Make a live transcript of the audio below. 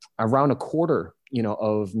around a quarter,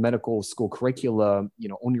 of medical school curricula,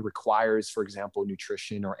 only requires, for example,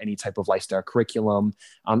 nutrition or any type of lifestyle curriculum.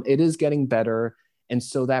 It is getting better. And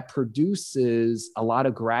so that produces a lot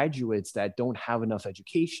of graduates that don't have enough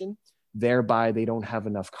education. Thereby, they don't have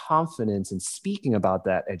enough confidence in speaking about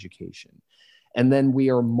that education. And then we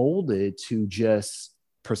are molded to just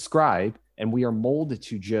prescribe, and we are molded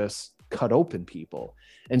to just cut open people.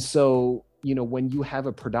 And so, when you have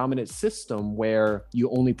a predominant system where you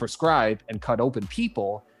only prescribe and cut open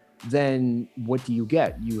people, then what do you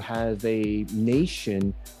get? You have a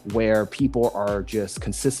nation where people are just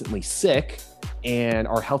consistently sick and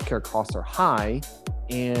our healthcare costs are high,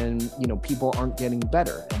 and people aren't getting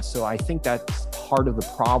better. And so I think that's part of the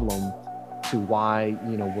problem to why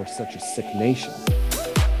we're such a sick nation.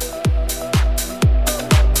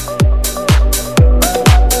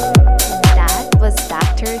 That was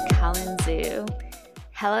Dr. Colin Zhu.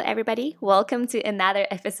 Hello, everybody. Welcome to another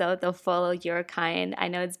episode of Follow Your Kind. I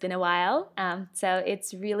know it's been a while, so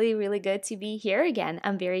it's really, really good to be here again.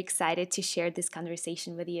 I'm very excited to share this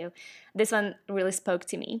conversation with you. This one really spoke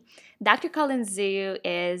to me. Dr. Colin Zhu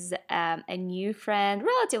is a new friend,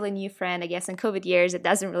 relatively new friend, I guess. In COVID years, it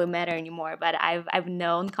doesn't really matter anymore. But I've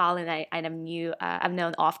known Colin. I've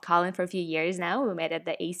known off Colin for a few years now. We met at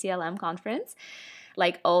the ACLM conference,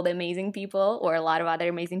 like all the amazing people, or a lot of other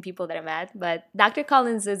amazing people that I met. But Dr.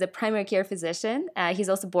 Collins is a primary care physician. He's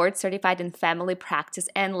also board certified in family practice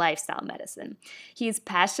and lifestyle medicine. He's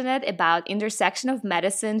passionate about intersection of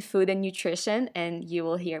medicine, food, and nutrition, and you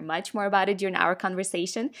will hear much more about it during our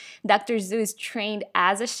conversation. Dr. Zhu is trained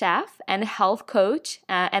as a chef and health coach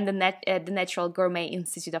and the Natural Gourmet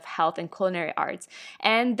Institute of Health and Culinary Arts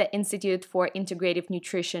and the Institute for Integrative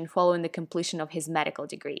Nutrition following the completion of his medical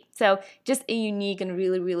degree. So just a unique and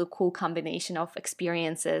really, really cool combination of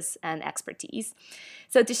experiences and expertise.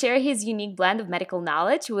 So to share his unique blend of medical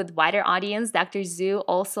knowledge with wider audience, Dr. Zhu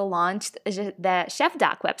also launched the Chef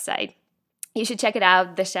Doc website. You should check it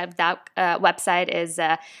out. The Chef Doc website is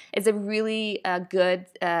a really good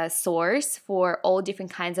source for all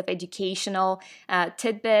different kinds of educational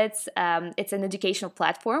tidbits. It's an educational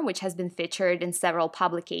platform which has been featured in several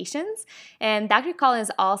publications. And Dr. Colin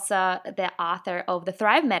is also the author of The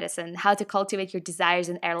Thrive Medicine, How to Cultivate Your Desires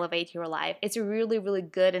and Elevate Your Life. It's a really, really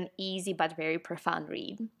good and easy but very profound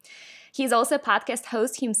read. He's also a podcast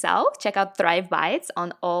host himself. Check out Thrive Bites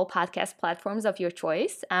on all podcast platforms of your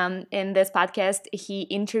choice. In this podcast, he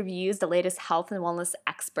interviews the latest health and wellness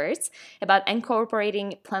experts about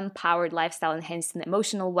incorporating plant-powered lifestyle, enhancing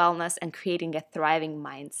emotional wellness, and creating a thriving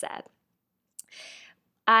mindset.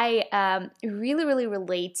 I really, really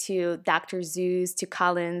relate to Dr. Zhu's, to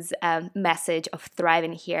Colin's message of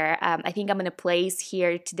thriving here. I think I'm in a place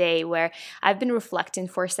here today where I've been reflecting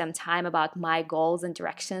for some time about my goals and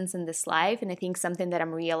directions in this life. And I think something that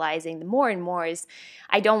I'm realizing more and more is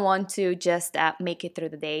I don't want to just make it through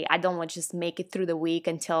the day. I don't want to just make it through the week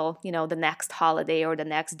until, the next holiday or the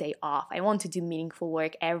next day off. I want to do meaningful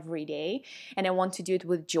work every day, and I want to do it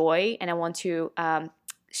with joy, and I want to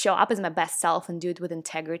show up as my best self and do it with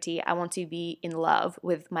integrity. I want to be in love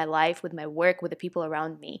with my life, with my work, with the people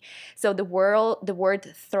around me. So the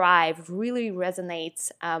word thrive really resonates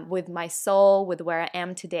with my soul, with where I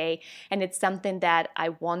am today. And it's something that I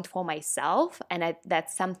want for myself. And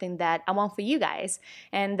that's something that I want for you guys.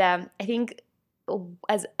 And I think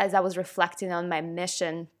as I was reflecting on my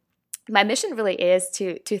mission really is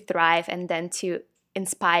to thrive and then to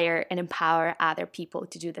inspire and empower other people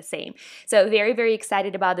to do the same. So very, very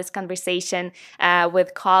excited about this conversation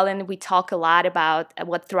with Colin. We talk a lot about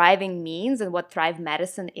what thriving means and what Thrive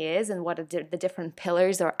Medicine is and what are the different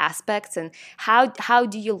pillars or aspects, and how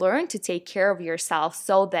do you learn to take care of yourself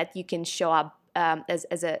so that you can show up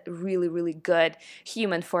as a really, really good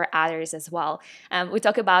human for others as well. We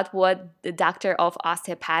talk about what the doctor of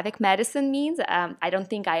osteopathic medicine means. I don't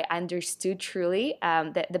think I understood truly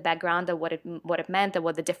the background of what it meant and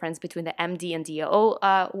what the difference between the MD and DO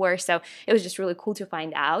were. So it was just really cool to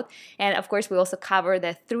find out. And of course, we also cover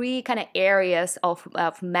the three kind of areas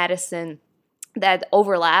of medicine that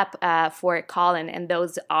overlap for Colin, and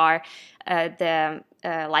those are the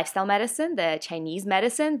lifestyle medicine, the Chinese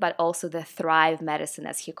medicine, but also the Thrive medicine,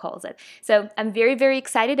 as he calls it. So I'm very, very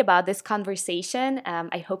excited about this conversation.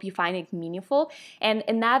 I hope you find it meaningful. And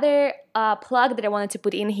another plug that I wanted to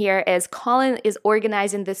put in here is Colin is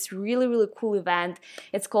organizing this really, really cool event.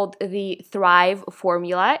 It's called the Thrive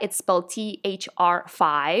Formula. It's spelled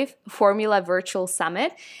THR5 Formula Virtual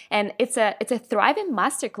Summit, and it's a Thriving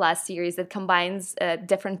Masterclass series that combines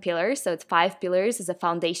different pillars. So it's 5 pillars as a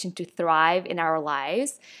foundation to thrive in our lives.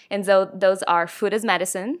 lives. And so those are food as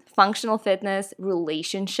medicine, functional fitness,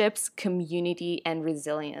 relationships, community, and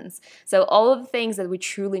resilience. So all of the things that we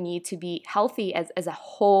truly need to be healthy as a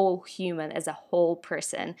whole human, as a whole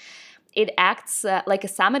person. It acts like a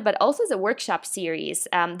summit, but also as a workshop series.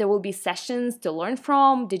 There will be sessions to learn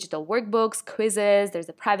from, digital workbooks, quizzes, there's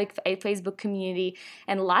a private Facebook community,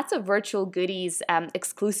 and lots of virtual goodies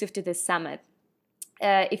exclusive to this summit.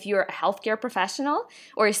 If you're a healthcare professional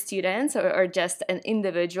or a student or just an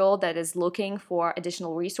individual that is looking for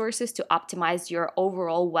additional resources to optimize your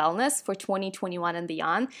overall wellness for 2021 and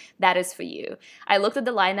beyond, that is for you. I looked at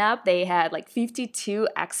the lineup. They had like 52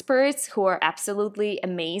 experts who are absolutely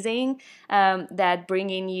amazing, that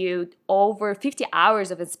bringing you over 50 hours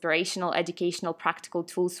of inspirational, educational, practical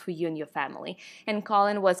tools for you and your family. And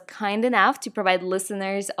Colin was kind enough to provide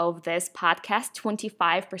listeners of this podcast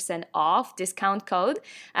 25% off discount code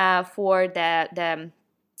for the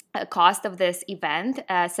cost of this event.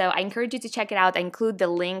 So I encourage you to check it out. I include the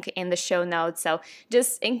link in the show notes. So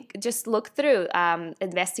just look through,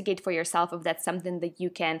 investigate for yourself if that's something that you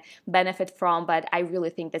can benefit from. But I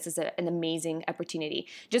really think this is an amazing opportunity.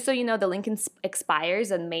 Just so you know, the link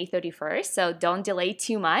expires on May 31st. So don't delay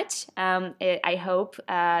too much. I hope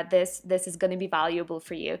this is going to be valuable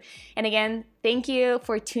for you. And again, thank you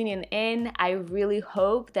for tuning in. I really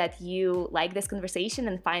hope that you like this conversation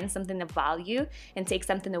and find something of value and take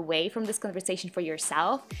something away from this conversation for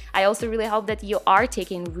yourself. I also really hope that you are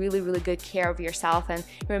taking really, really good care of yourself and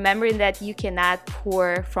remembering that you cannot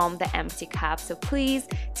pour from the empty cup. So please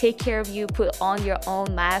take care of you, put on your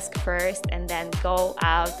own mask first, and then go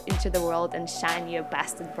out into the world and shine your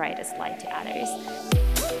best and brightest light to others.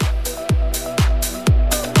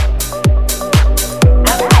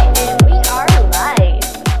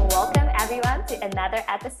 Welcome everyone to another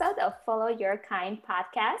episode of Follow Your Kind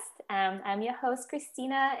podcast. I'm your host,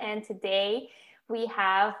 Christina, and today we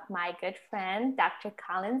have my good friend, Dr.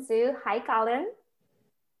 Colin Zhu. Hi, Colin.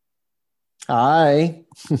 Hi.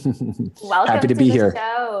 Welcome Happy to be the here.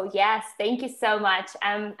 Show. Yes, thank you so much.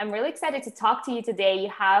 I'm really excited to talk to you today. You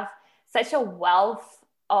have such a wealth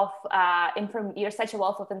of you're such a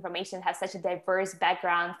wealth of information, have such a diverse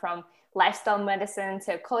background from lifestyle medicine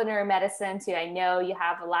to culinary medicine to, I know you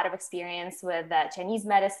have a lot of experience with Chinese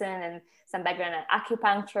medicine and some background in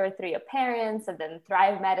acupuncture through your parents, and then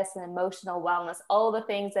Thrive medicine, emotional wellness, all the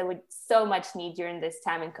things that we so much need during this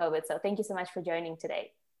time in COVID. So thank you so much for joining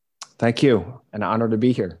today. Thank you. An honor to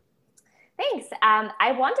be here. Thanks.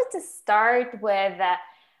 I wanted to start with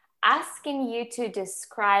asking you to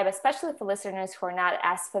describe, especially for listeners who are not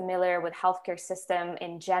as familiar with healthcare system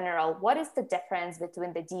in general, what is the difference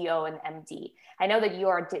between the DO and MD? I know that you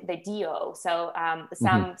are the DO, so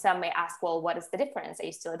some may ask, well, what is the difference? Are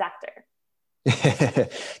you still a doctor?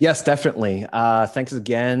 Yes, definitely. Thanks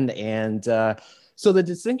again. And so the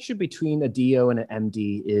distinction between a DO and an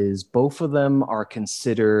MD is both of them are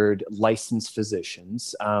considered licensed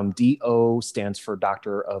physicians. DO stands for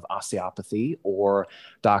Doctor of Osteopathy or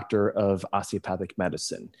Doctor of Osteopathic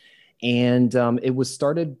Medicine. And it was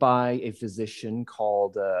started by a physician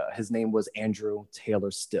called, his name was Andrew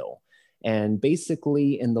Taylor Still. And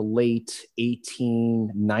basically in the late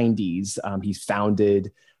 1890s, he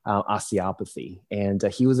founded osteopathy. And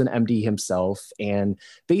he was an MD himself. And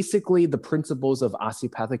basically the principles of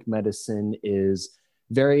osteopathic medicine is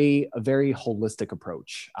a very holistic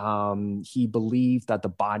approach. He believed that the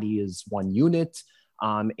body is one unit,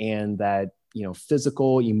 and that,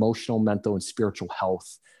 physical, emotional, mental, and spiritual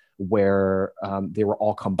health, where they were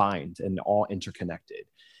all combined and all interconnected.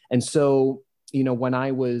 And so, when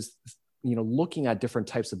I was looking at different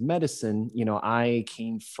types of medicine, I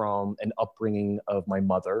came from an upbringing of my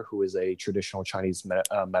mother, who is a traditional Chinese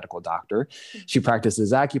medical doctor. She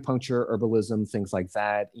practices acupuncture, herbalism, things like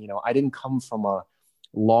that. I didn't come from a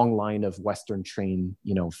long line of Western trained,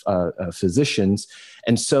 physicians.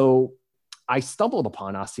 And so I stumbled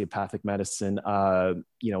upon osteopathic medicine,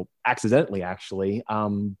 accidentally, actually.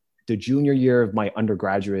 The junior year of my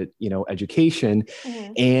undergraduate, education.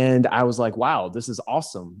 Mm-hmm. And I was like, wow, this is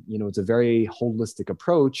awesome. It's a very holistic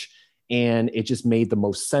approach, and it just made the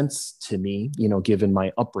most sense to me, given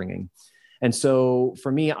my upbringing. And so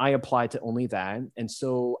for me, I applied to only that. And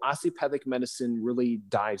so osteopathic medicine really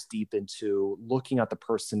dives deep into looking at the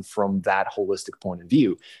person from that holistic point of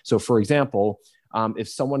view. So for example, if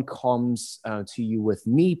someone comes to you with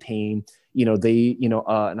knee pain,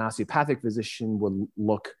 an osteopathic physician would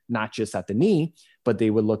look not just at the knee, but they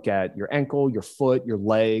would look at your ankle, your foot, your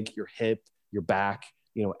leg, your hip, your back,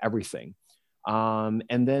 everything.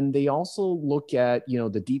 And then they also look at,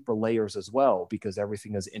 the deeper layers as well, because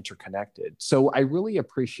everything is interconnected. So I really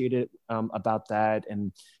appreciate it about that.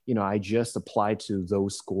 And, I just applied to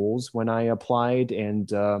those schools when I applied.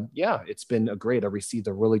 And yeah, it's been great. I received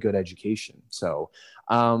a really good education. So,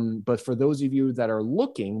 but for those of you that are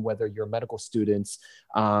looking, whether you're medical students,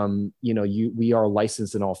 we are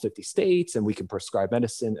licensed in all 50 states, and we can prescribe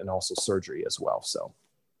medicine and also surgery as well. So.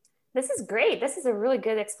 This is great. This is a really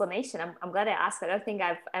good explanation. I'm glad I asked. I don't think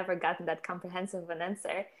I've ever gotten that comprehensive of an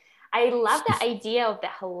answer. I love the idea of the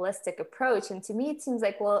holistic approach. And to me, it seems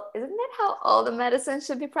like, well, isn't that how all the medicine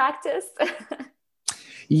should be practiced?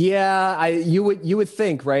 Yeah, you would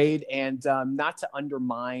think, right? And not to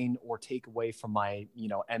undermine or take away from my,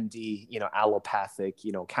 MD, allopathic,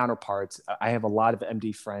 counterparts. I have a lot of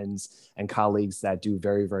MD friends and colleagues that do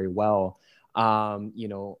very, very well.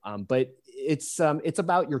 But it's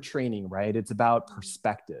about your training, right? It's about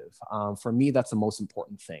perspective. For me, that's the most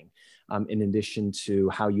important thing, in addition to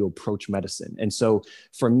how you approach medicine. And so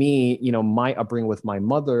for me, my upbringing with my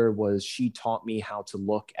mother was, she taught me how to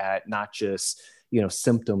look at not just,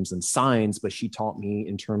 symptoms and signs, but she taught me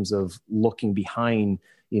in terms of looking behind,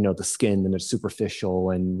 the skin and the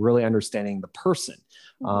superficial, and really understanding the person.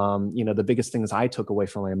 The biggest things I took away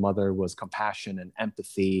from my mother was compassion and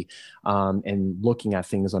empathy, and looking at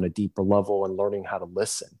things on a deeper level and learning how to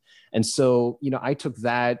listen. And so, I took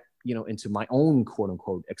that, into my own quote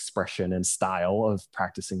unquote expression and style of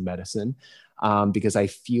practicing medicine, because I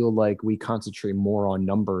feel like we concentrate more on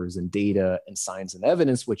numbers and data and science and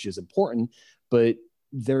evidence, which is important, but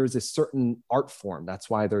there's a certain art form. That's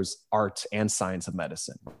why there's art and science of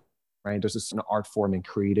medicine, right? There's a certain art form and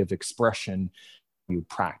creative expression you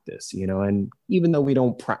practice, and even though we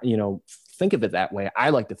don't, think of it that way, I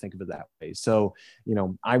like to think of it that way. So,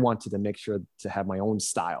 I wanted to make sure to have my own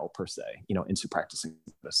style per se, into practicing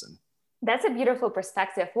medicine. That's a beautiful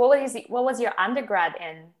perspective. What was your undergrad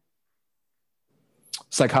in?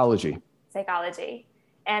 Psychology.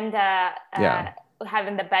 And yeah.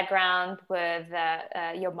 Having the background with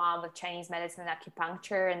your mom with Chinese medicine and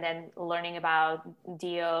acupuncture, and then learning about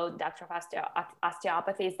DO, doctor of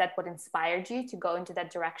osteopathy, is that what inspired you to go into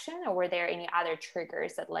that direction, or were there any other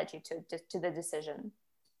triggers that led you to the decision?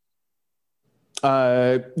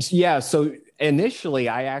 Yeah. So initially,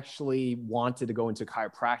 I actually wanted to go into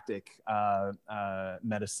chiropractic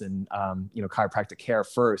medicine, chiropractic care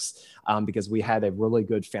first, because we had a really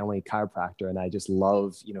good family chiropractor, and I just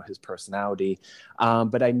love, his personality.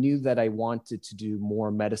 But I knew that I wanted to do more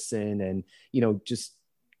medicine, and, just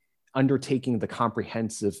undertaking the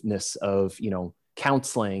comprehensiveness of,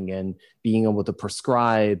 counseling and being able to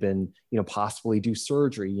prescribe and, possibly do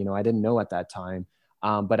surgery. I didn't know at that time.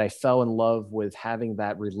 But I fell in love with having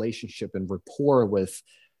that relationship and rapport with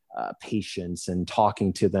patients, and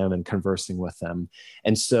talking to them and conversing with them.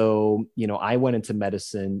 And so, I went into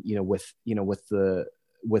medicine, with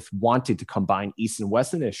wanting to combine East and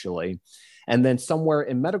West initially. And then somewhere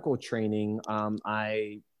in medical training,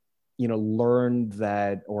 I learned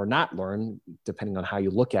that, or not learned, depending on how you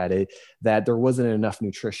look at it, that there wasn't enough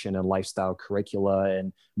nutrition and lifestyle curricula.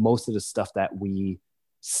 And most of the stuff that we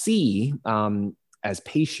see, as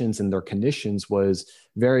patients and their conditions, was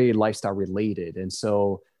very lifestyle related. And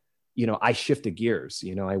so, I shifted gears,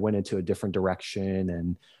 I went into a different direction,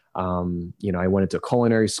 and, I went into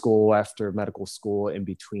culinary school after medical school in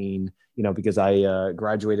between, because I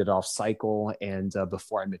graduated off cycle, and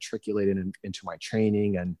before I matriculated into my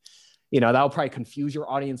training. And, that'll probably confuse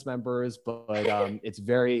your audience members, but it's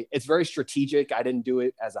very strategic. I didn't do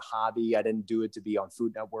it as a hobby. I didn't do it to be on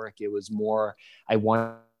Food Network. It was more, I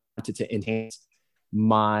wanted to enhance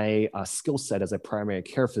my skill set as a primary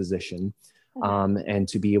care physician, and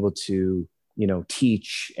to be able to,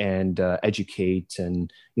 teach and educate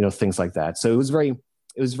and, things like that. So it was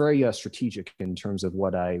very strategic in terms of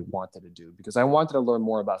what I wanted to do, because I wanted to learn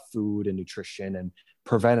more about food and nutrition and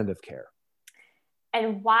preventative care.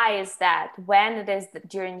 And why is that? When it is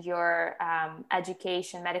during your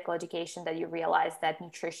medical education, that you realize that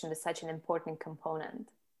nutrition is such an important component?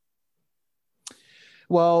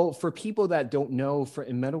 Well, for people that don't know,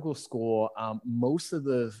 in medical school, most of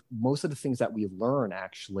the things that we learn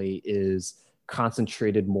actually is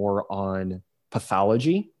concentrated more on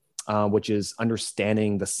pathology, which is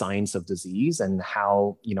understanding the science of disease and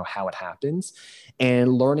how it happens,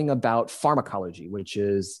 and learning about pharmacology, which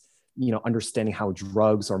is understanding how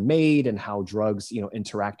drugs are made and how drugs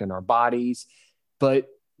interact in our bodies. But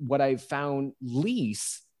what I found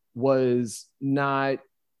least was not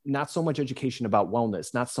so much education about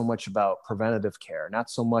wellness, not so much about preventative care, not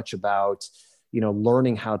so much about,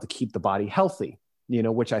 learning how to keep the body healthy.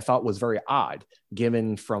 which I thought was very odd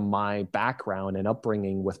given from my background and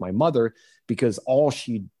upbringing with my mother, because all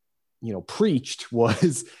she preached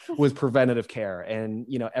was preventative care. And,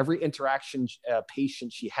 every interaction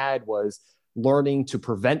patient she had was learning to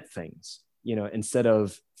prevent things, instead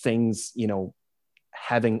of things,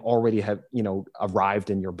 having already arrived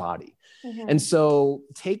in your body. Mm-hmm. And so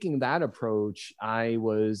taking that approach, I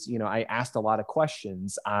asked a lot of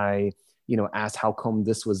questions. I, asked how come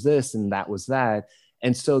this was this and that was that.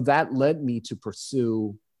 And so that led me to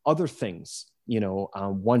pursue other things,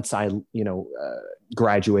 once I,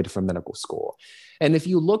 graduated from medical school. And if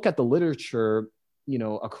you look at the literature,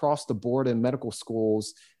 across the board in medical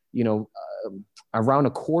schools, around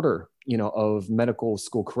a quarter, of medical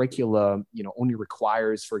school curricula, only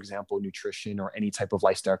requires, for example, nutrition or any type of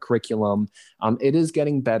lifestyle curriculum. It is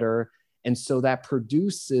getting better. And so that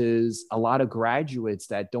produces a lot of graduates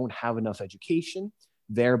that don't have enough education.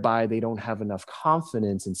 Thereby, they don't have enough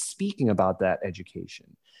confidence in speaking about that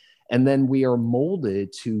education. And then we are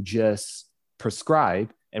molded to just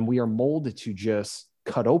prescribe, and we are molded to just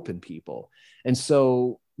cut open people. And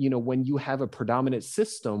so, when you have a predominant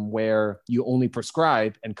system where you only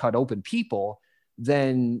prescribe and cut open people,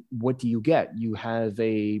 then what do you get? You have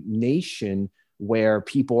a nation where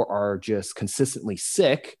people are just consistently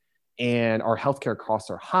sick and our healthcare costs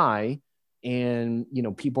are high, and,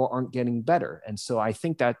 people aren't getting better. And so I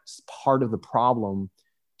think that's part of the problem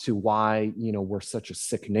to why, we're such a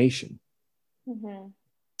sick nation. Mm-hmm.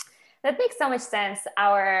 That makes so much sense.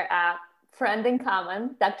 Our friend in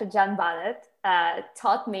common, Dr. John Bonnet,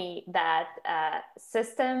 taught me that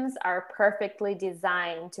systems are perfectly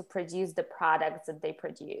designed to produce the products that they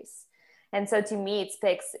produce. And so to me, it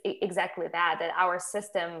speaks exactly that our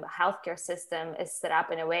system, healthcare system, is set up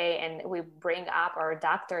in a way, and we bring up our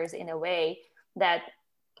doctors in a way that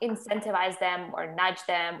incentivize them or nudge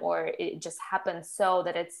them, or it just happens so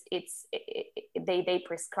that they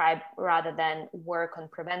prescribe rather than work on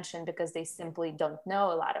prevention, because they simply don't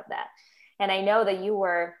know a lot of that. And I know that you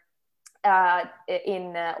were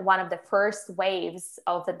in one of the first waves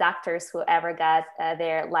of the doctors who ever got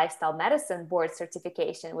their lifestyle medicine board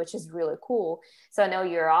certification, which is really cool. So I know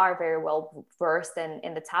you are very well versed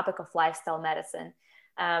in the topic of lifestyle medicine.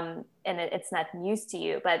 And it's not news to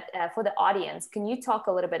you, but for the audience, can you talk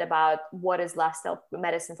a little bit about what is lifestyle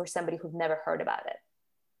medicine for somebody who've never heard about it?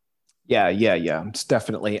 Yeah, it's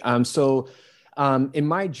definitely. In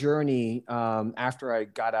my journey, after I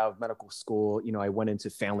got out of medical school, I went into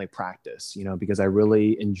family practice, because I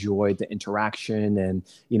really enjoyed the interaction and,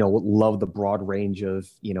 loved the broad range of,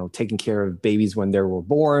 taking care of babies when they were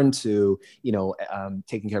born to,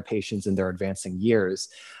 taking care of patients in their advancing years.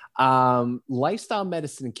 Lifestyle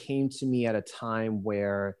medicine came to me at a time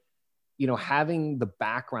where, having the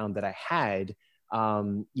background that I had,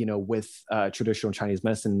 with traditional Chinese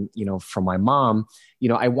medicine, from my mom,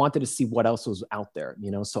 I wanted to see what else was out there,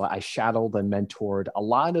 so I shadowed and mentored a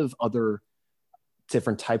lot of other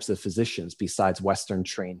different types of physicians besides Western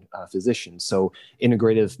trained physicians. So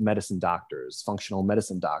integrative medicine doctors, functional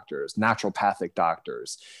medicine doctors, naturopathic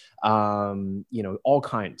doctors, all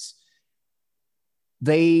kinds.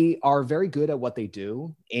 They are very good at what they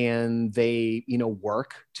do, and they,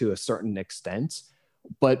 work to a certain extent.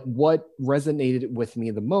 But what resonated with me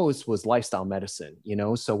the most was lifestyle medicine,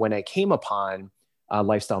 So when I came upon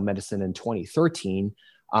lifestyle medicine in 2013,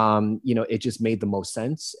 it just made the most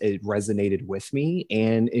sense. It resonated with me,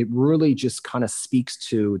 and it really just kind of speaks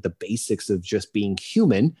to the basics of just being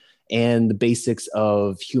human and the basics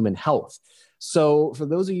of human health. So for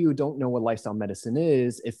those of you who don't know what lifestyle medicine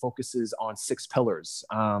is, it focuses on 6 pillars.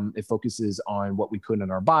 It focuses on what we put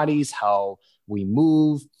in our bodies, how we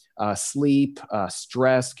move, sleep,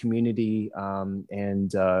 stress, community,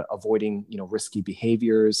 and avoiding, risky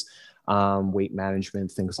behaviors, weight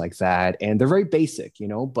management, things like that. And they're very basic,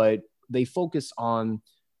 but they focus on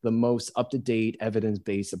the most up-to-date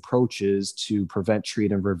evidence-based approaches to prevent,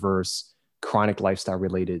 treat, and reverse chronic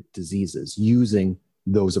lifestyle-related diseases using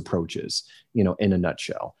those approaches, in a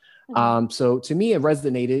nutshell. So to me, it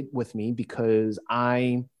resonated with me because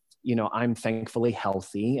I'm thankfully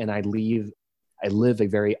healthy, and I live a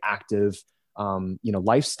very active,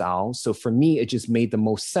 lifestyle. So for me, it just made the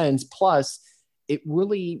most sense. Plus, it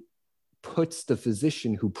really puts the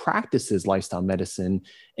physician who practices lifestyle medicine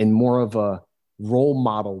in more of a role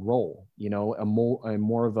model role, a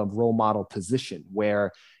more of a role model position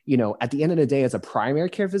where, at the end of the day, as a primary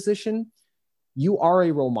care physician, you are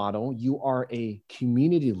a role model, you are a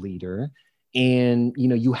community leader, and,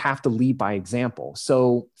 you have to lead by example.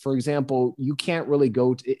 So for example, you can't really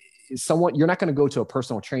go to you're not going to go to a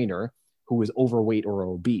personal trainer who is overweight or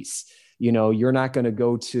obese. You're not going to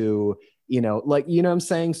go to, like, you know what I'm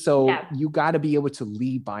saying? So Yeah. you got to be able to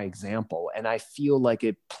lead by example. And I feel like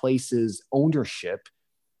it places ownership,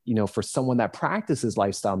 for someone that practices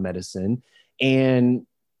lifestyle medicine. And,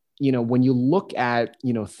 when you look at,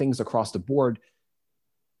 things across the board,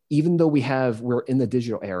 even though we're in the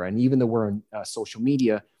digital era, and even though we're in social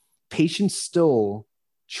media, patients still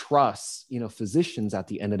trust, physicians at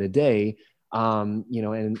the end of the day.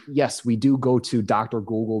 And yes, we do go to Dr.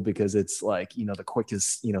 Google because it's like, the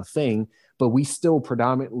quickest, thing, but we still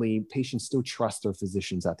patients still trust their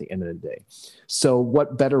physicians at the end of the day. So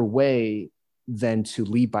what better way than to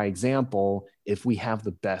lead by example if we have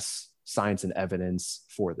the best science and evidence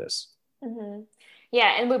for this? Mm-hmm.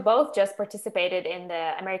 Yeah, and we both just participated in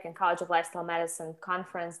the American College of Lifestyle Medicine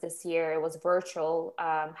conference this year. It was virtual,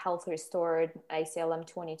 Health Restored ACLM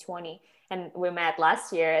 2020. And we met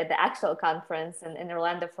last year at the actual conference in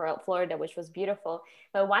Orlando, Florida, which was beautiful.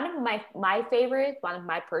 But one of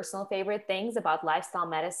my personal favorite things about lifestyle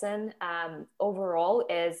medicine overall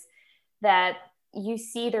is that you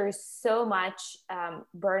see there's so much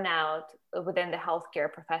burnout within the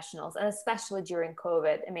healthcare professionals, and especially during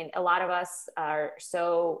COVID. I mean, a lot of us are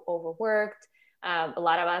so overworked. A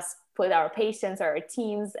lot of us put our patients or our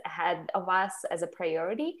teams ahead of us as a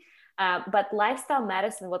priority. But what lifestyle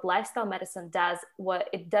medicine does, what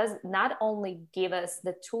it does not only give us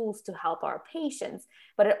the tools to help our patients,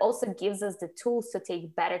 but it also gives us the tools to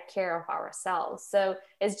take better care of ourselves. So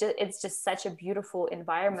it's just such a beautiful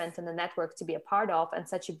environment and a network to be a part of, and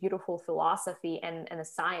such a beautiful philosophy and a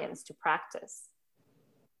science to practice.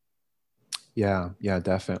 Yeah,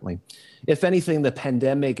 definitely. If anything, the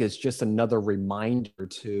pandemic is just another reminder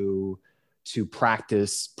to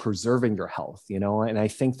practice preserving your health, and I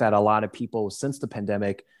think that a lot of people since the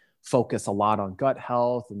pandemic focus a lot on gut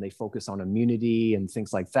health, and they focus on immunity and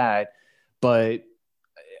things like that. But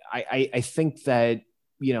I think that,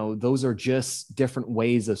 those are just different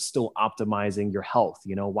ways of still optimizing your health.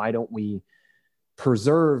 Why don't we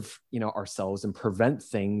preserve, ourselves and prevent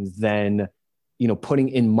things than, putting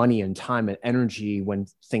in money and time and energy when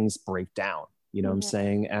things break down? You know what I'm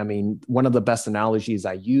saying? I mean, one of the best analogies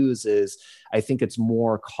I use is I think it's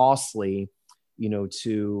more costly,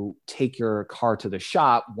 to take your car to the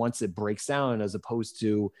shop once it breaks down, as opposed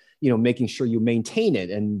to, making sure you maintain it.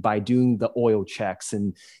 And by doing the oil checks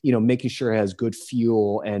and, making sure it has good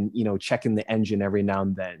fuel and, checking the engine every now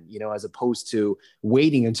and then, as opposed to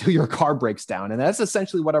waiting until your car breaks down. And that's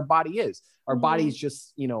essentially what our body is. Our body is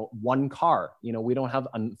just, one car.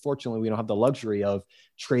 Unfortunately, we don't have the luxury of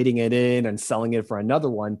trading it in and selling it for another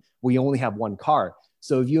one. We only have one car.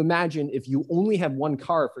 So if you imagine, if you only have one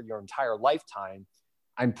car for your entire lifetime,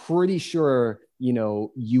 I'm pretty sure,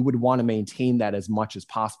 you would want to maintain that as much as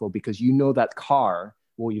possible, because that car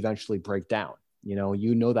will eventually break down.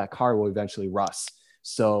 That car will eventually rust.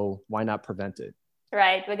 So why not prevent it?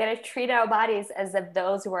 Right. We're going to treat our bodies as if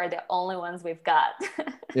those were the only ones we've got.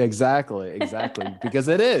 Exactly. Because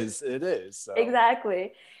it is. So.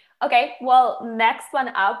 Exactly. Okay. Well, next one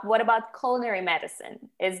up, what about culinary medicine?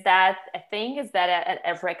 Is that a thing? Is that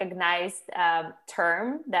a recognized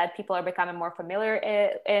term that people are becoming more familiar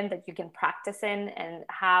in, that you can practice in? And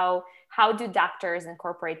how do doctors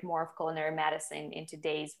incorporate more of culinary medicine in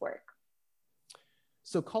today's work?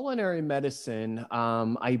 So culinary medicine,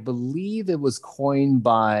 I believe it was coined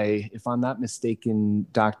by, if I'm not mistaken,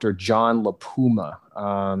 Dr. John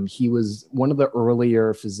LaPuma. He was one of the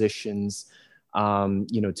earlier physicians,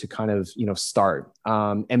 to kind of, start.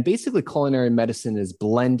 And basically culinary medicine is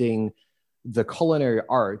blending the culinary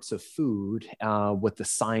arts of food with the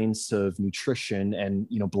science of nutrition and,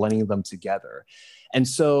 blending them together. And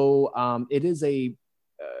so it is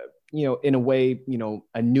in a way,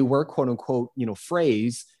 a newer quote unquote,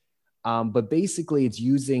 phrase. But basically it's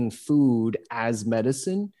using food as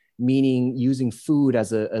medicine, meaning using food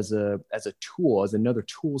as a tool, as another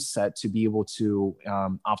tool set to be able to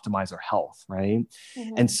optimize our health. Right.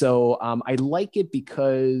 And so I like it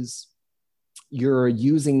because you're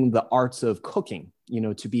using the arts of cooking,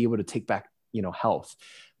 to be able to take back, health.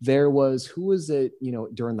 There was, who was it,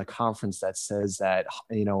 during the conference that says that,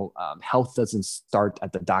 health doesn't start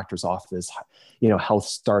at the doctor's office, health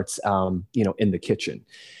starts, in the kitchen.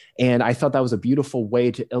 And I thought that was a beautiful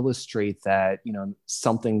way to illustrate that,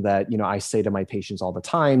 something that, I say to my patients all the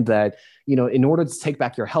time, that, in order to take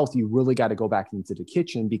back your health, you really got to go back into the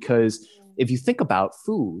kitchen. Because if you think about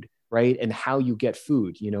food, right, and how you get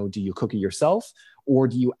food, do you cook it yourself or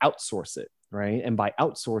do you outsource it, right? And by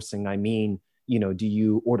outsourcing, I mean, do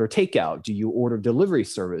you order takeout? Do you order delivery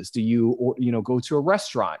service? Do you, go to a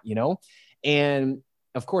restaurant, And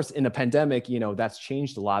of course, in a pandemic, that's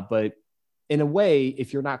changed a lot. But in a way,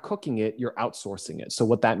 if you're not cooking it, you're outsourcing it. So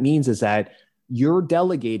what that means is that you're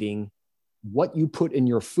delegating what you put in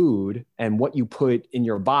your food and what you put in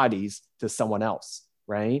your bodies to someone else,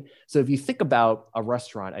 right? So if you think about a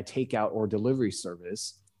restaurant, a takeout or delivery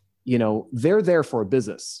service, they're there for a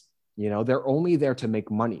business. They're only there to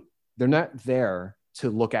make money. They're not there to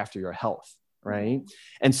look after your health, right?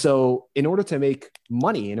 And so in order to make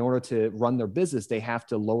money, in order to run their business, they have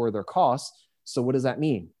to lower their costs. So what does that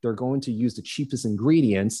mean? They're going to use the cheapest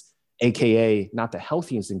ingredients, AKA not the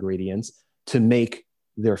healthiest ingredients, to make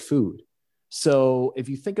their food. So if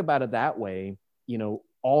you think about it that way,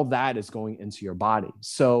 all that is going into your body.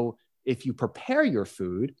 So if you prepare your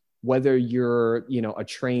food, whether you're, a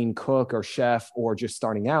trained cook or chef or just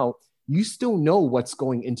starting out, you still know what's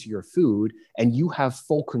going into your food and you have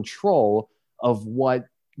full control of what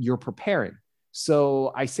you're preparing.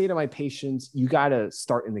 So I say to my patients, you got to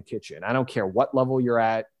start in the kitchen. I don't care what level you're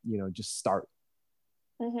at, just start.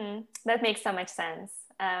 Mm-hmm. That makes so much sense.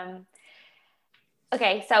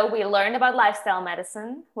 Okay, so we learned about lifestyle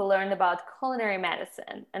medicine, we learned about culinary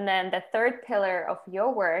medicine, and then the third pillar of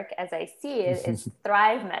your work, as I see it, is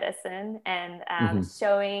Thrive Medicine, and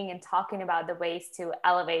showing and talking about the ways to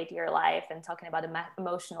elevate your life and talking about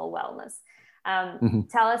emotional wellness.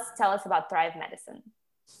 Tell us about Thrive Medicine.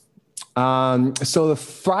 So the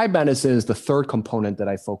Thrive Medicine is the third component that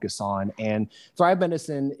I focus on, and Thrive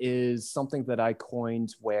Medicine is something that I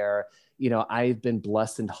coined where I've been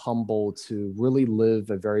blessed and humbled to really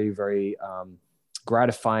live a very, very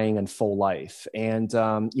gratifying and full life. And,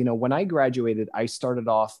 when I graduated, I started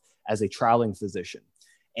off as a traveling physician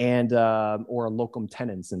and or a locum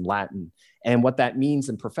tenens in Latin. And what that means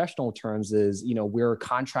in professional terms is, we're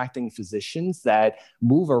contracting physicians that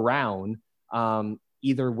move around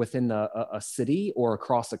either within a city or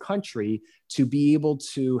across a country to be able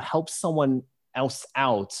to help someone else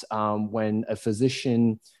out when a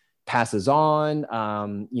physician passes on,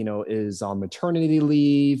 is on maternity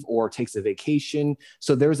leave or takes a vacation.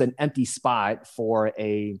 So there's an empty spot for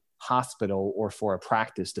a hospital or for a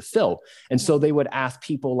practice to fill. And so they would ask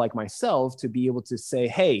people like myself to be able to say,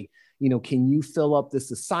 hey, can you fill up this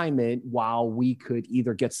assignment while we could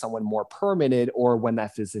either get someone more permanent or when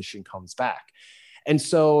that physician comes back? And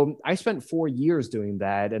so I spent 4 years doing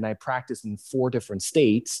that, and I practiced in 4 different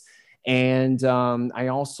states. And I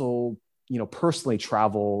also personally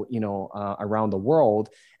travel, around the world.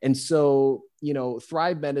 And so,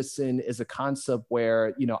 Thrive Medicine is a concept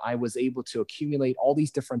where, I was able to accumulate all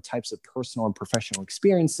these different types of personal and professional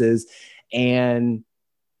experiences. And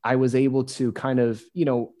I was able to kind of,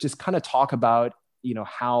 just kind of talk about,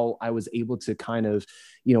 how I was able to kind of,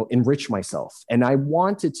 enrich myself. And I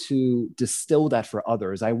wanted to distill that for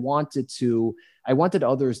others. I wanted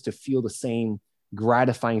others to feel the same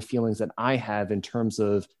gratifying feelings that I have in terms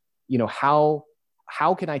of,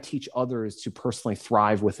 how can I teach others to personally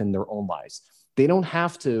thrive within their own lives? They don't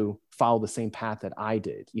have to follow the same path that I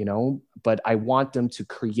did, but I want them to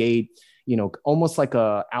create, almost like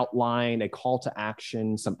a outline, a call to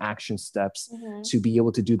action, some action steps to be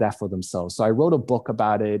able to do that for themselves. So I wrote a book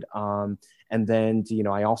about it. And then,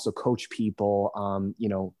 I also coach people,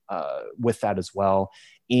 with that as well.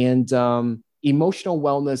 And emotional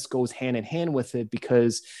wellness goes hand in hand with it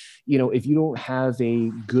because, if you don't have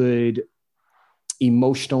a good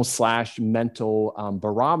emotional / mental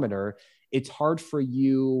barometer, it's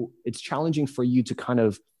challenging for you to kind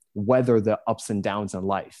of weather the ups and downs in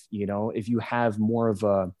life. If you have more of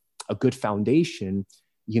a good foundation,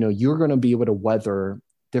 you're going to be able to weather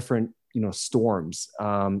different, storms,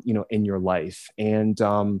 in your life. And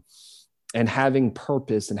having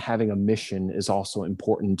purpose and having a mission is also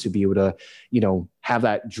important to be able to, have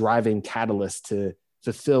that driving catalyst to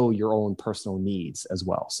fulfill your own personal needs as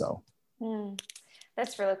well. So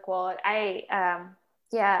that's really cool. I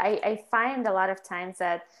find a lot of times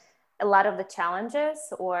that a lot of the challenges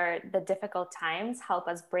or the difficult times help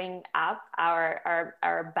us bring up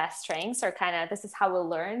our best strengths, or kind of, this is how we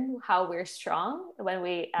learn how we're strong when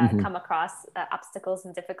we come across obstacles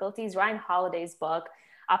and difficulties. Ryan Holiday's book,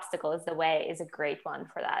 Obstacle is the Way, is a great one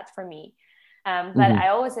for that for me. But I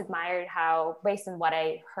always admired how, based on what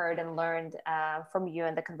I heard and learned from you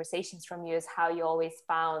and the conversations from you, is how you always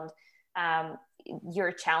found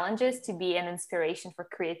your challenges to be an inspiration for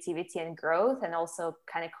creativity and growth, and also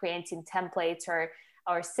kind of creating templates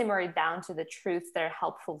or simmer it down to the truths that are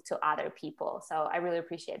helpful to other people. So I really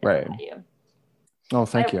appreciate that about you. Oh,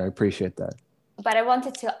 thank you. I appreciate that. But I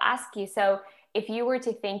wanted to ask you, so if you were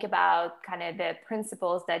to think about kind of the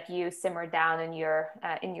principles that you simmer down in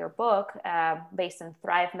your book based on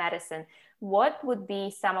Thrive Medicine, what would be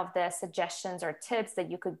some of the suggestions or tips that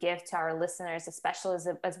you could give to our listeners, especially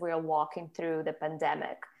as we're walking through the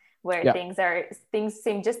pandemic, where Yeah. things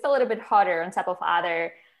seem just a little bit harder on top of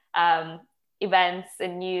other events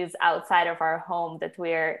and news outside of our home that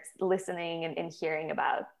we're listening and hearing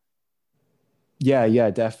about? Yeah,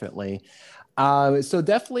 definitely. So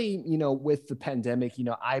definitely, with the pandemic,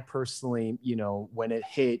 I personally, when it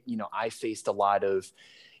hit, I faced a lot of,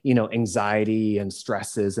 anxiety and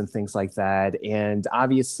stresses and things like that. And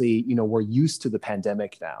obviously, we're used to the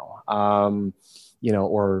pandemic now.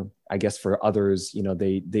 Or I guess for others,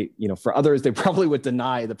 for others, they probably would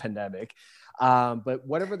deny the pandemic. But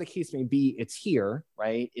whatever the case may be, it's here,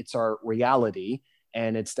 right? It's our reality,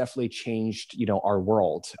 and it's definitely changed, our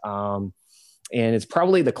world. And it's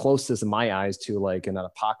probably the closest in my eyes to like an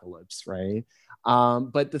apocalypse, right?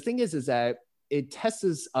 But the thing is that it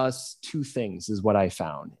tests us two things, is what I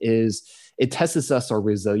found. Is it tests us our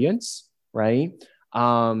resilience, right?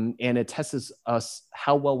 And it tests us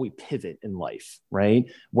how well we pivot in life, right?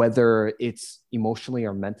 Whether it's emotionally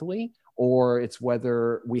or mentally, or it's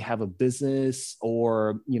whether we have a business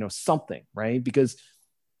or something, right? Because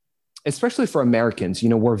especially for Americans,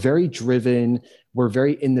 we're very driven, we're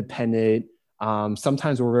very independent.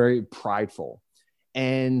 Sometimes we're very prideful.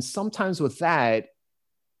 And sometimes with that,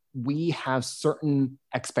 we have certain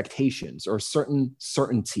expectations or certain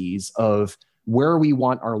certainties of where we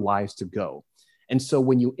want our lives to go. And so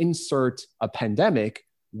when you insert a pandemic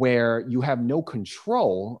where you have no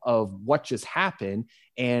control of what just happened,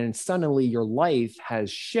 and suddenly your life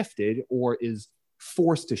has shifted or is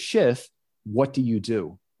forced to shift, what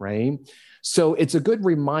do? Right? So it's a good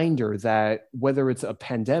reminder that whether it's a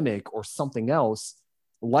pandemic or something else,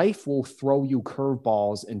 life will throw you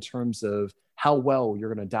curveballs in terms of how well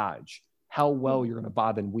you're going to dodge, how well you're going to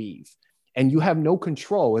bob and weave. And you have no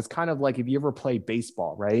control. It's kind of like if you ever play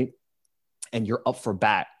baseball, right? And you're up for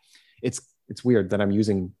bat. It's weird that I'm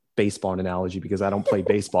using baseball analogy because I don't play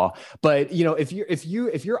baseball. But if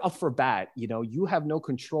you're up for bat, you have no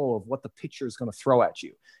control of what the pitcher is going to throw at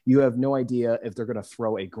you. You have no idea if they're going to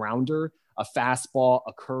throw a grounder, a fastball,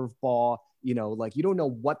 a curveball. Like you don't know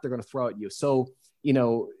what they're going to throw at you. So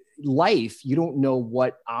life, you don't know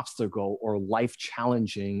what obstacle or life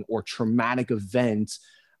challenging or traumatic event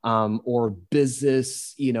or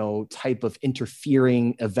business, type of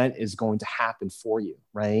interfering event is going to happen for you,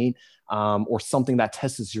 right? Or something that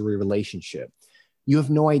tests your relationship. You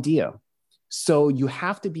have no idea. So you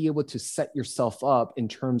have to be able to set yourself up in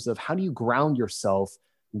terms of how do you ground yourself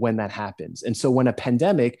when that happens. And so when a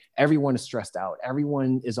pandemic, everyone is stressed out,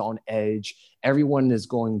 everyone is on edge, everyone is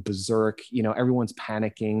going berserk, everyone's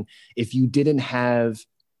panicking. If you didn't have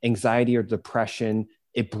anxiety or depression,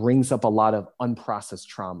 it brings up a lot of unprocessed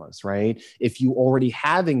traumas, right? If you already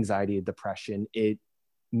have anxiety and depression, it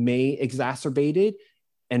may exacerbate it.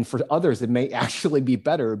 And for others, it may actually be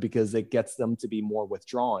better because it gets them to be more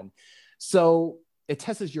withdrawn. So it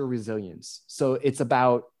tests your resilience. So it's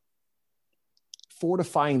about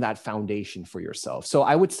fortifying that foundation for yourself. So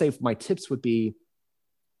I would say my tips would be,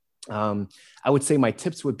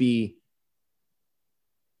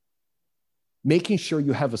 making sure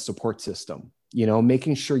you have a support system,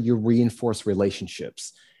 making sure you reinforce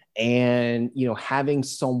relationships and, having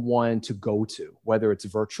someone to go to, whether it's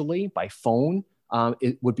virtually by phone,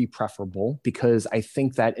 it would be preferable because I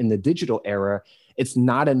think that in the digital era, it's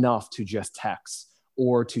not enough to just text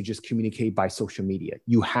or to just communicate by social media.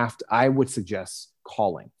 I would suggest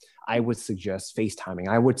calling. I would suggest FaceTiming.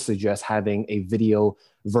 I would suggest having a video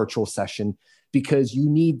virtual session because you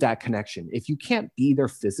need that connection. If you can't be there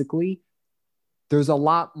physically, there's a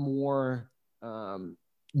lot more,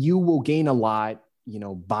 you will gain a lot,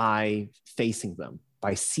 by facing them,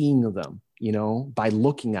 by seeing them, by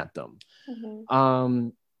looking at them. Mm-hmm.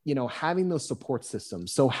 Having those support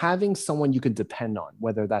systems. So having someone you can depend on,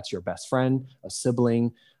 whether that's your best friend, a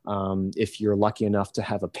sibling, if you're lucky enough to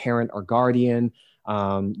have a parent or guardian,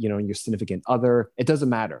 your significant other, it doesn't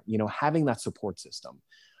matter, having that support system.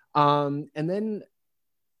 And then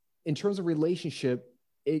in terms of relationship,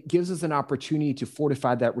 it gives us an opportunity to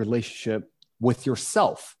fortify that relationship with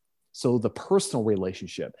yourself. So the personal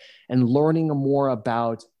relationship and learning more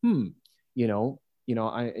about, if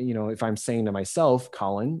I'm saying to myself,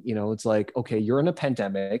 Colin, it's like, okay, you're in a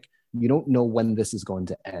pandemic. You don't know when this is going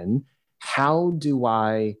to end. How do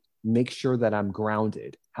I make sure that I'm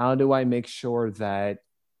grounded? How do I make sure that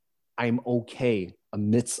I'm okay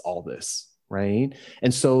amidst all this? right?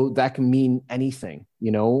 And so that can mean anything,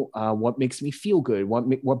 what makes me feel good,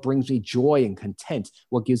 what brings me joy and content,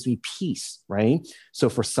 what gives me peace, right? So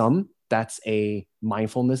for some, that's a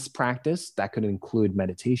mindfulness practice that could include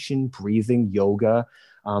meditation, breathing, yoga,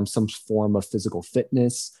 some form of physical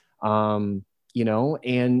fitness, and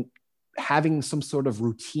having some sort of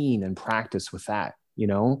routine and practice with that,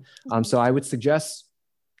 So I would suggest,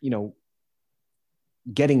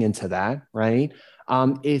 getting into that, right?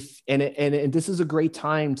 If and this is a great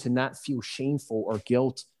time to not feel shameful or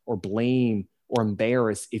guilt or blame or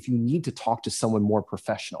embarrassed if you need to talk to someone more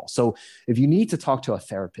professional. So if you need to talk to a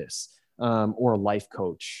therapist or a life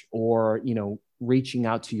coach, or reaching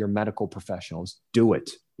out to your medical professionals, do it.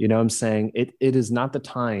 You know what I'm saying? It is not the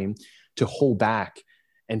time to hold back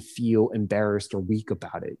and feel embarrassed or weak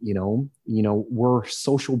about it. We're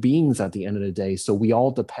social beings at the end of the day, so we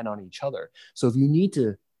all depend on each other. So if you need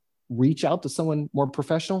to reach out to someone more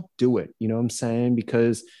professional, do it. You know what I'm saying?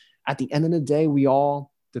 Because at the end of the day, we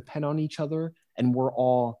all depend on each other, and we're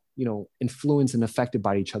all, influenced and affected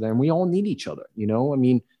by each other, and we all need each other. I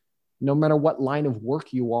mean, no matter what line of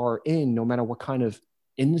work you are in, no matter what kind of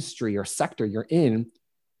industry or sector you're in,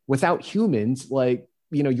 without humans, like,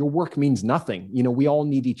 your work means nothing. We all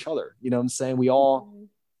need each other. You know what I'm saying? We all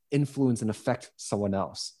influence and affect someone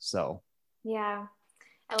else. So yeah,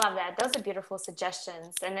 I love that. Those are beautiful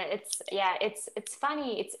suggestions. And it's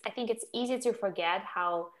funny. I think it's easy to forget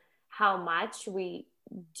how much we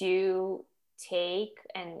do take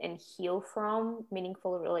and heal from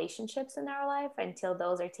meaningful relationships in our life until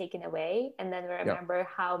those are taken away. And then we remember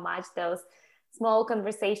how much those small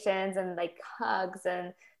conversations and like hugs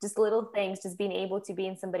and just little things, just being able to be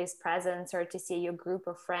in somebody's presence or to see your group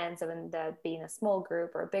of friends, and being a small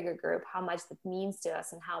group or a bigger group, how much that means to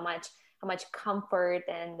us, and how much comfort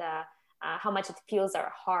and how much it fills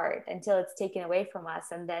our heart until it's taken away from us.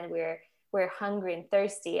 And then we're hungry and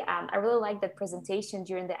thirsty. I really like that presentation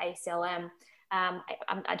during the ICLM.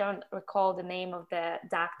 I don't recall the name of the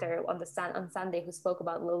doctor on Sunday who spoke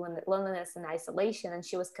about loneliness and isolation, and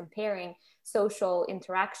she was comparing social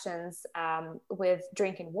interactions with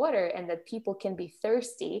drinking water, and that people can be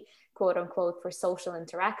thirsty, quote unquote, for social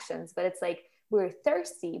interactions, but it's like we're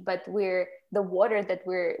thirsty, but the water that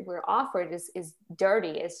we're offered is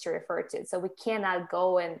dirty, as to refer to. So we cannot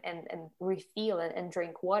go and refill and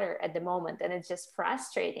drink water at the moment, and it's just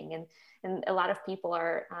frustrating. And a lot of people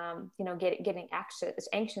are, getting anxious,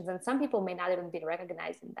 and some people may not even be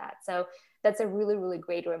recognizing that. So that's a really, really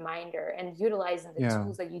great reminder, and utilizing the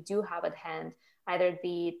tools that you do have at hand, either it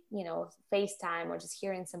be, FaceTime or just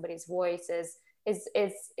hearing somebody's voice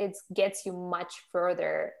it gets you much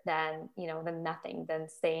further than nothing, than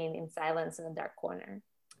staying in silence in a dark corner.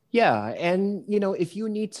 Yeah. And, if you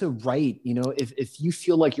need to write, if you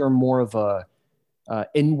feel like you're more of a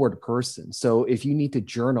inward person. So if you need to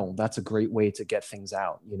journal, that's a great way to get things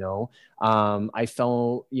out. I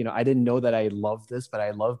felt, I didn't know that I loved this, but I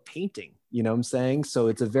love painting, you know what I'm saying? So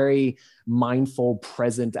it's a very mindful,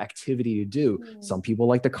 present activity to do. Some people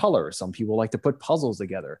like to color, some people like to put puzzles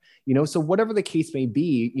together, so whatever the case may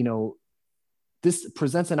be, this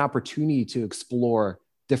presents an opportunity to explore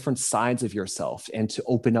different sides of yourself and to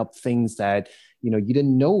open up things that, you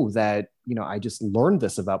didn't know that, I just learned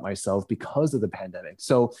this about myself because of the pandemic.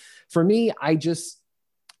 So for me, I guess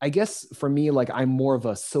for me, like, I'm more of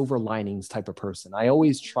a silver linings type of person. I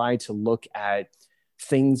always try to look at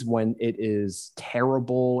things when it is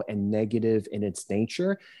terrible and negative in its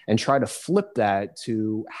nature, and try to flip that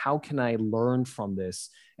to how can I learn from this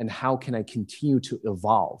and how can I continue to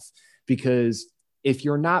evolve? Because if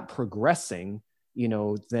you're not progressing,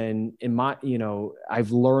 then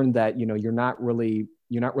I've learned that, you're not really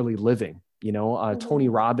living, Tony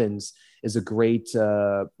Robbins is a great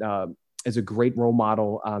role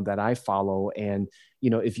model that I follow. And,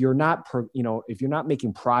 if you're not, if you're not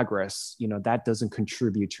making progress, that doesn't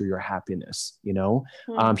contribute to your happiness.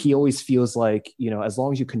 He always feels like, as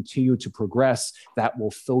long as you continue to progress, that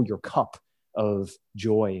will fill your cup of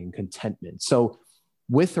joy and contentment. So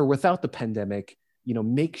with or without the pandemic,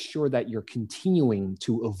 make sure that you're continuing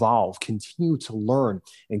to evolve, continue to learn,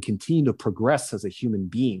 and continue to progress as a human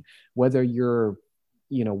being, whether you're,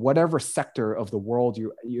 whatever sector of the world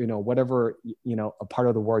whatever, a part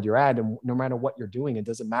of the world you're at, and no matter what you're doing, it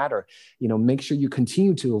doesn't matter, make sure you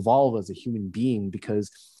continue to evolve as a human being,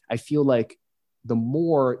 because I feel like the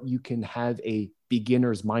more you can have a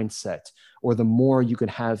beginner's mindset, or the more you can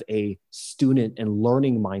have a student and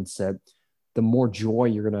learning mindset, the more joy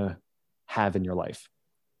you're going to have in your life.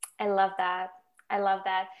 I love that. I love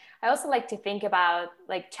that. I also like to think about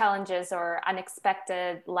like challenges or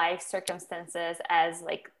unexpected life circumstances as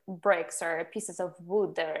like bricks or pieces of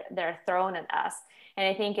wood that are thrown at us. And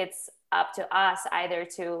I think it's up to us either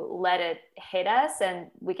to let it hit us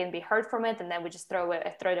and we can be hurt from it and then we just throw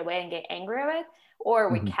it away and get angry at it, or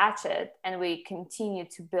we Mhm. catch it and we continue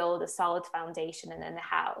to build a solid foundation and then a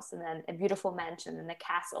house and then a beautiful mansion and a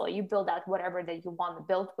castle. You build out whatever that you want to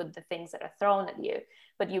build with the things that are thrown at you,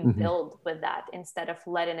 but you Mhm. build with that instead of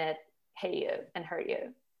letting it hit you and hurt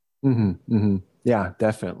you. Mhm. Mhm. Yeah,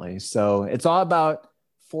 definitely. So it's all about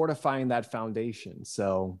fortifying that foundation.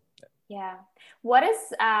 So Yeah. What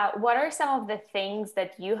are some of the things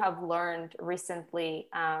that you have learned recently,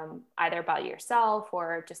 either about yourself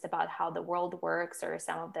or just about how the world works, or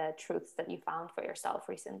some of the truths that you found for yourself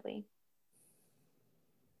recently?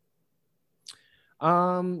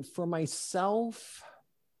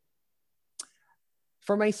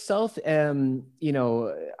 for myself, you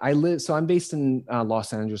know, I'm based in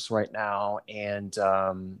Los Angeles right now. And,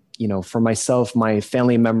 you know, for myself, my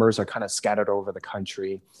family members are kind of scattered over the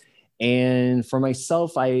country. And for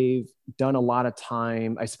myself, I spent a lot of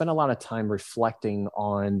time reflecting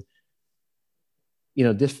on, you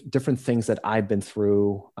know, different things that I've been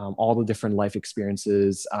through, all the different life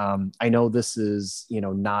experiences. I know this is, you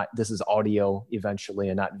know, not this is audio eventually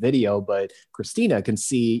and not video, but Christina can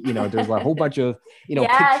see, you know, there's a whole bunch of, you know,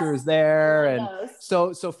 Yes, pictures I there. love And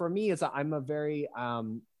those. so for me, I'm a very,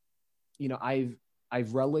 you know,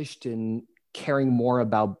 I've relished in caring more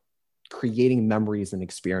about creating memories and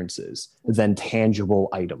experiences than tangible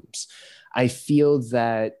items. I feel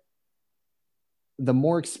that the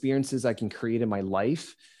more experiences I can create in my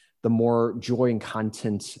life, the more joy and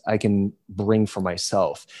content I can bring for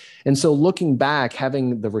myself. And so looking back,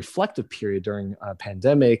 having the reflective period during a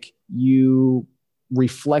pandemic, you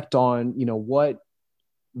reflect on, you know,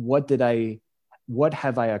 what did I what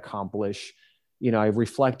have I accomplished? You know, I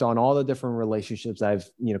reflect on all the different relationships I've,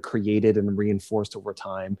 you know, created and reinforced over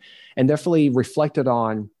time, and definitely reflected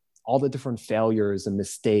on all the different failures and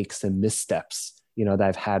mistakes and missteps, you know, that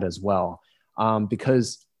I've had as well.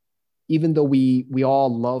 Because even though we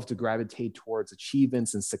all love to gravitate towards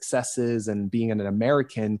achievements and successes and being an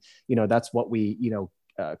American, you know, that's what we, you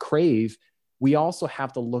know, crave. We also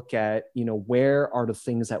have to look at, you know, where are the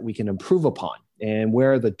things that we can improve upon, and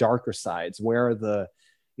where are the darker sides, where are the,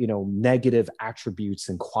 you know, negative attributes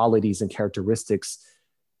and qualities and characteristics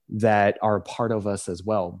that are a part of us as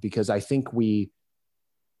well. Because I think we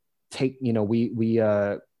take, you know, we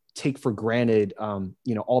take for granted,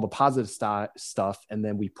 you know, all the positive stuff, and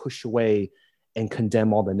then we push away and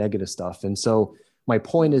condemn all the negative stuff. And so my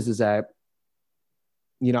point is that,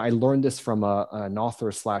 you know, I learned this from an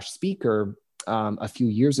author slash speaker, a few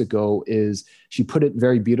years ago. Is she put it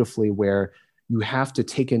very beautifully, where you have to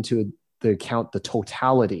take into the account the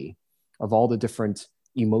totality of all the different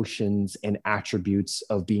emotions and attributes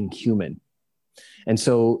of being human. And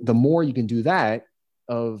so the more you can do that,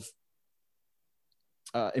 of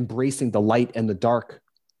embracing the light and the dark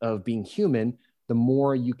of being human, the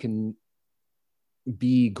more you can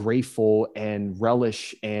be grateful and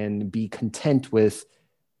relish and be content with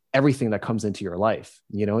everything that comes into your life.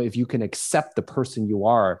 You know, if you can accept the person you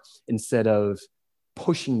are instead of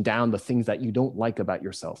pushing down the things that you don't like about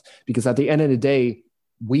yourself. Because at the end of the day,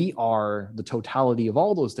 we are the totality of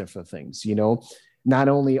all those different things. You know, not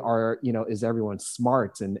only are, you know, is everyone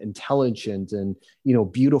smart and intelligent and, you know,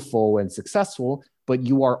 beautiful and successful, but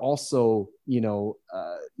you are also, you know,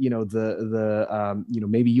 you know,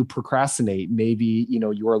 maybe you procrastinate, maybe, you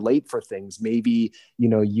know, you are late for things, maybe, you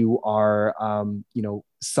know, you are, you know,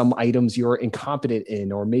 some items you're incompetent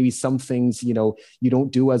in, or maybe some things, you know, you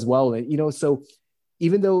don't do as well. And, you know, so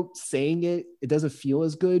even though saying it doesn't feel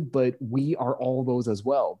as good, but we are all those as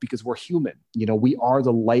well, because we're human. You know, we are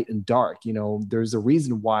the light and dark. You know, there's a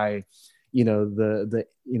reason why, you know,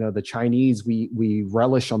 you know, the Chinese, we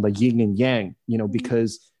relish on the yin and yang, you know,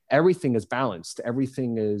 because everything is balanced,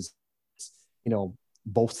 everything is, you know,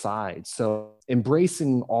 both sides. So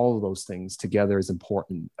embracing all of those things together is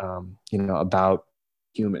important, you know, about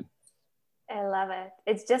human. I love it.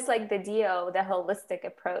 It's just like the DO, the holistic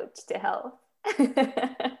approach to health.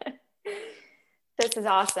 This is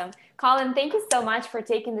awesome. Colin, thank you so much for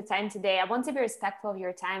taking the time today. I want to be respectful of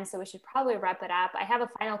your time, so we should probably wrap it up. I have a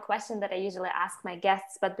final question that I usually ask my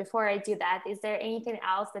guests, but before I do that, is there anything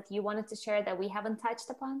else that you wanted to share that we haven't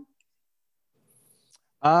touched upon?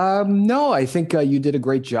 No, I think you did a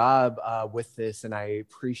great job with this, and I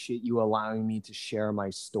appreciate you allowing me to share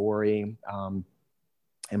my story.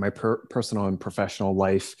 in my personal and professional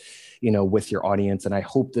life, with your audience. And I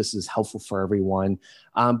hope this is helpful for everyone.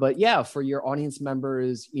 But yeah, for your audience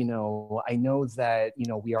members, I know that,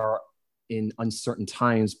 we are in uncertain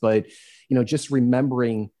times, but, just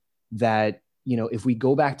remembering that, if we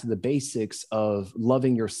go back to the basics of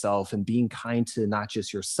loving yourself and being kind to not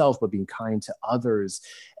just yourself, but being kind to others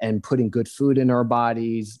and putting good food in our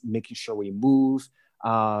bodies, making sure we move,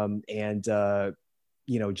 and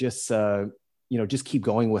just keep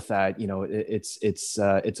going with that.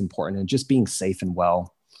 It's important, and just being safe and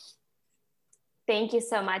well. Thank you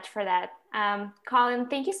so much for that. Colin,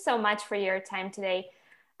 thank you so much for your time today.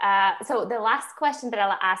 So the last question that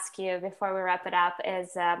I'll ask you before we wrap it up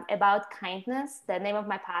is about kindness. The name of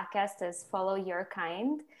my podcast is Follow Your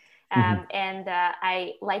Kind. And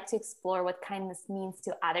I like to explore what kindness means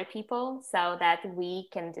to other people so that we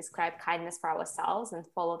can describe kindness for ourselves and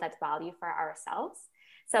follow that value for ourselves.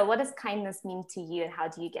 So what does kindness mean to you, and how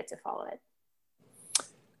do you get to follow it?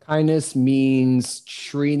 Kindness means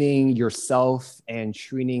treating yourself and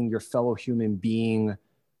treating your fellow human being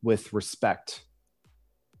with respect.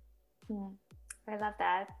 I love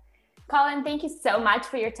that. Colin, thank you so much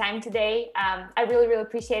for your time today. I really, really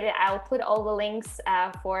appreciate it. I'll put all the links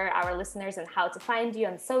for our listeners on how to find you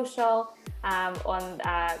on social, on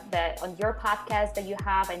your podcast that you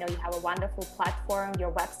have. I know you have a wonderful platform,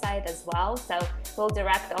 your website as well. So we'll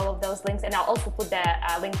direct all of those links, and I'll also put the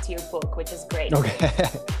link to your book, which is great. Okay.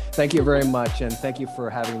 Thank you very much. And thank you for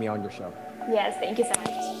having me on your show. Yes, thank you so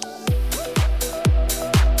much.